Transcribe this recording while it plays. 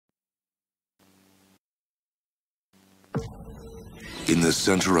in the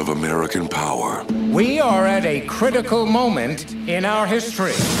center of American power. We are at a critical moment in our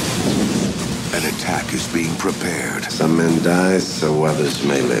history. An attack is being prepared. Some men die so others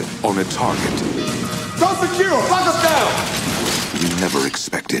may live. On a target So secure! Lock us down! you never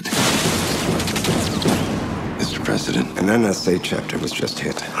expected. Mr. President, an NSA chapter was just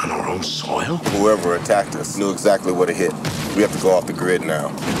hit. On our own soil? Whoever attacked us knew exactly what it hit. We have to go off the grid now.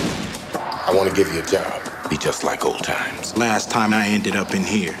 I want to give you a job. Be just like old times. Last time I ended up in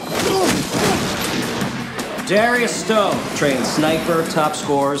here. Darius Stone, trained sniper, top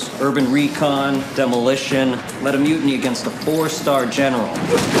scores, urban recon, demolition, led a mutiny against a 4-star general.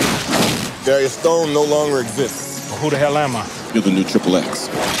 Darius Stone no longer exists. Who the hell am I? You're the new XXx.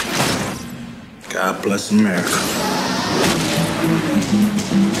 God bless America.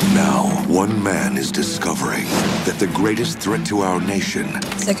 Now, one man is discovering that the greatest threat to our nation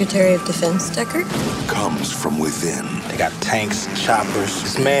Secretary of Defense Deckard? comes from within. They got tanks and choppers.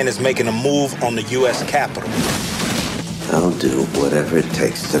 This man is making a move on the U.S. Capitol. I'll do whatever it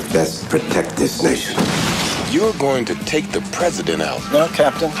takes to best protect this nation. You're going to take the president out. No,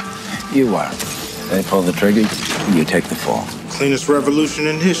 Captain. You are. They pull the trigger, you take the fall. Cleanest revolution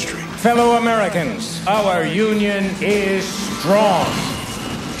in history. Fellow Americans, our union is strong.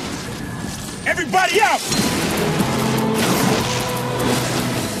 Everybody out!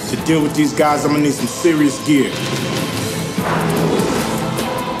 To deal with these guys, I'm gonna need some serious gear.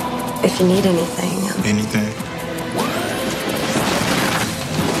 If you need anything. Anything?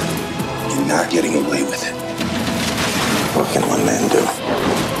 You're not getting away with it. What can one man do?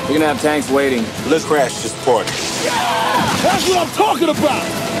 You're gonna have tanks waiting. Let's crash this party. That's what I'm talking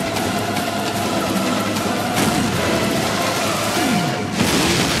about!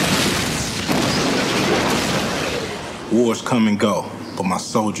 Wars come and go, but my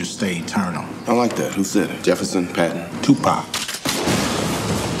soldiers stay eternal. I like that. Who said it? Jefferson, Patton? Tupac.